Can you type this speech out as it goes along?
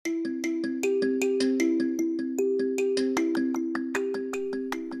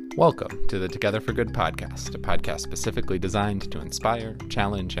Welcome to the Together for Good podcast, a podcast specifically designed to inspire,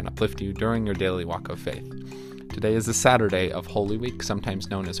 challenge, and uplift you during your daily walk of faith. Today is the Saturday of Holy Week,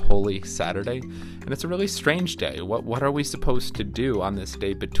 sometimes known as Holy Saturday, and it's a really strange day. What are we supposed to do on this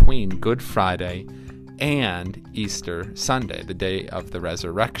day between Good Friday and Easter Sunday, the day of the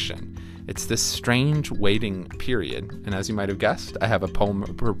resurrection? It's this strange waiting period, and as you might have guessed, I have a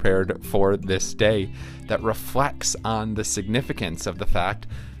poem prepared for this day that reflects on the significance of the fact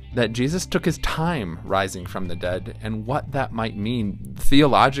that Jesus took his time rising from the dead and what that might mean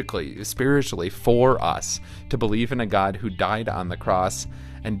theologically, spiritually for us to believe in a God who died on the cross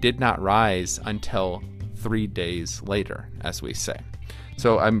and did not rise until 3 days later, as we say.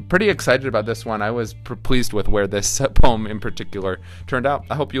 So I'm pretty excited about this one. I was pleased with where this poem in particular turned out.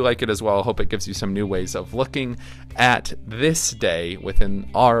 I hope you like it as well. I hope it gives you some new ways of looking at this day within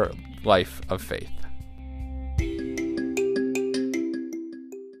our life of faith.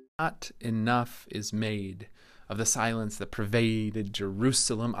 Not enough is made of the silence that pervaded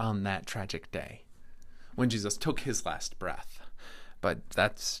Jerusalem on that tragic day when Jesus took his last breath. But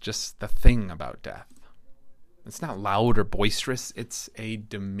that's just the thing about death. It's not loud or boisterous, it's a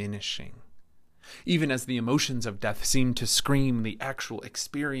diminishing. Even as the emotions of death seem to scream, the actual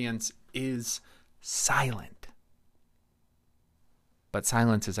experience is silent. But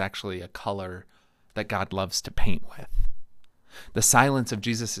silence is actually a color that God loves to paint with. The silence of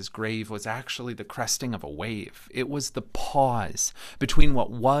Jesus' grave was actually the cresting of a wave. It was the pause between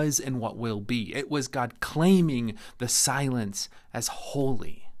what was and what will be. It was God claiming the silence as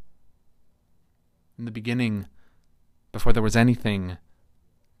holy. In the beginning, before there was anything,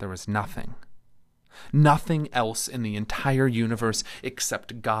 there was nothing. Nothing else in the entire universe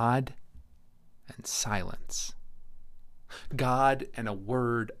except God and silence. God and a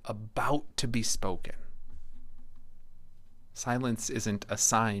word about to be spoken. Silence isn't a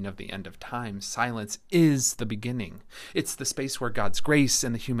sign of the end of time. Silence is the beginning. It's the space where God's grace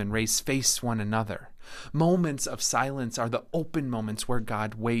and the human race face one another. Moments of silence are the open moments where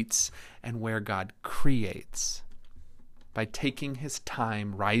God waits and where God creates. By taking his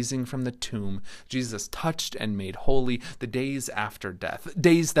time rising from the tomb, Jesus touched and made holy the days after death,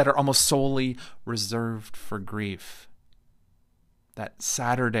 days that are almost solely reserved for grief. That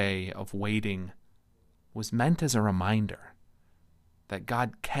Saturday of waiting was meant as a reminder that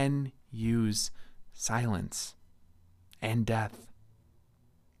God can use silence and death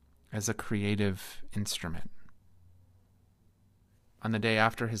as a creative instrument. On the day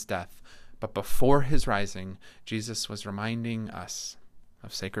after his death, but before his rising, Jesus was reminding us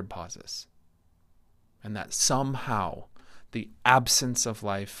of sacred pauses, and that somehow the absence of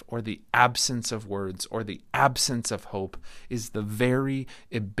life or the absence of words or the absence of hope is the very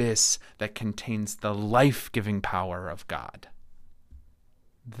abyss that contains the life-giving power of God.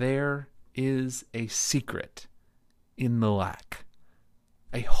 There is a secret in the lack,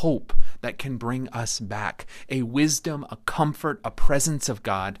 a hope that can bring us back, a wisdom, a comfort, a presence of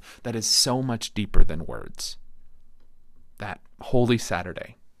God that is so much deeper than words. That Holy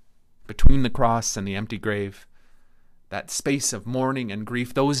Saturday, between the cross and the empty grave, that space of mourning and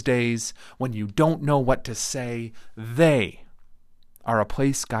grief, those days when you don't know what to say, they are a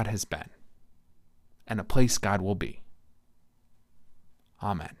place God has been and a place God will be.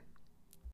 Amen.